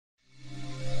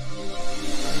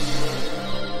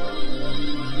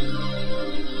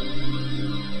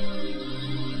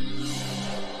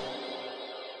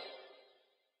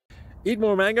Eat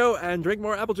more mango and drink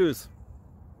more apple juice.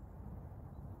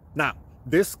 Now,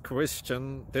 this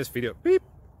video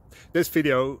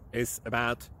is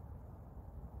about,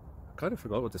 I kind of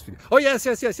forgot what this video, oh yes.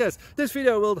 This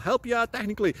video will help you out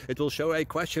technically. It will show a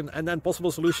question and then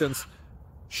possible solutions.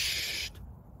 Shh.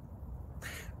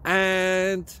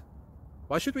 And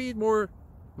why should we eat more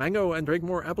mango and drink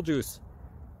more apple juice?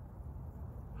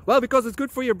 Well, because it's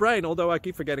good for your brain, although I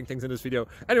keep forgetting things in this video.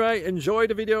 Anyway, enjoy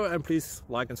the video and please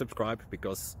like and subscribe,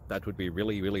 because that would be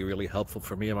really helpful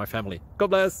for me and my family.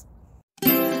 God bless!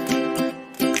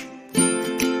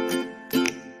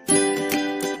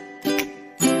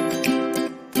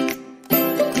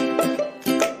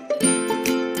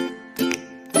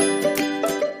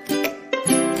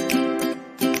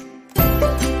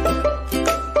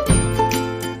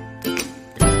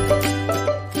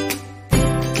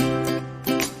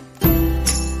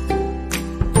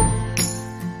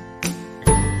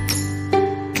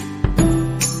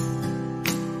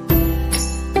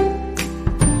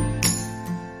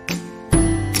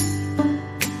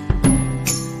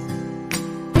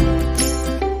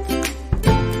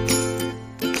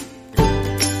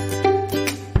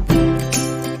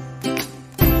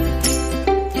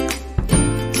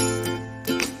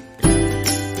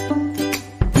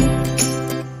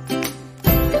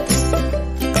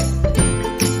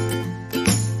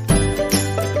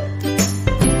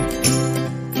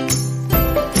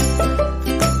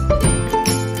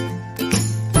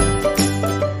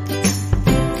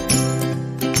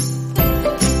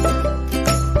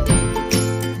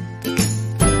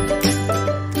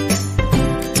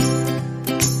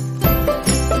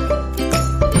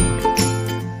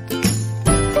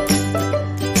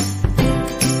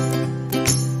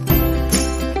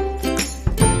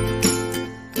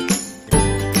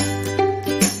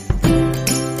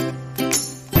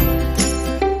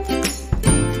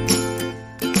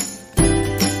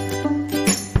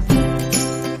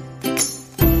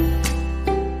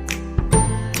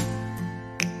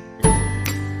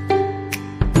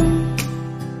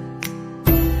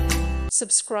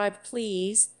 Subscribe,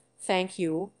 please. Thank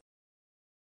you.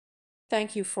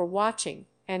 Thank you for watching,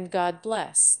 and God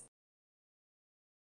bless.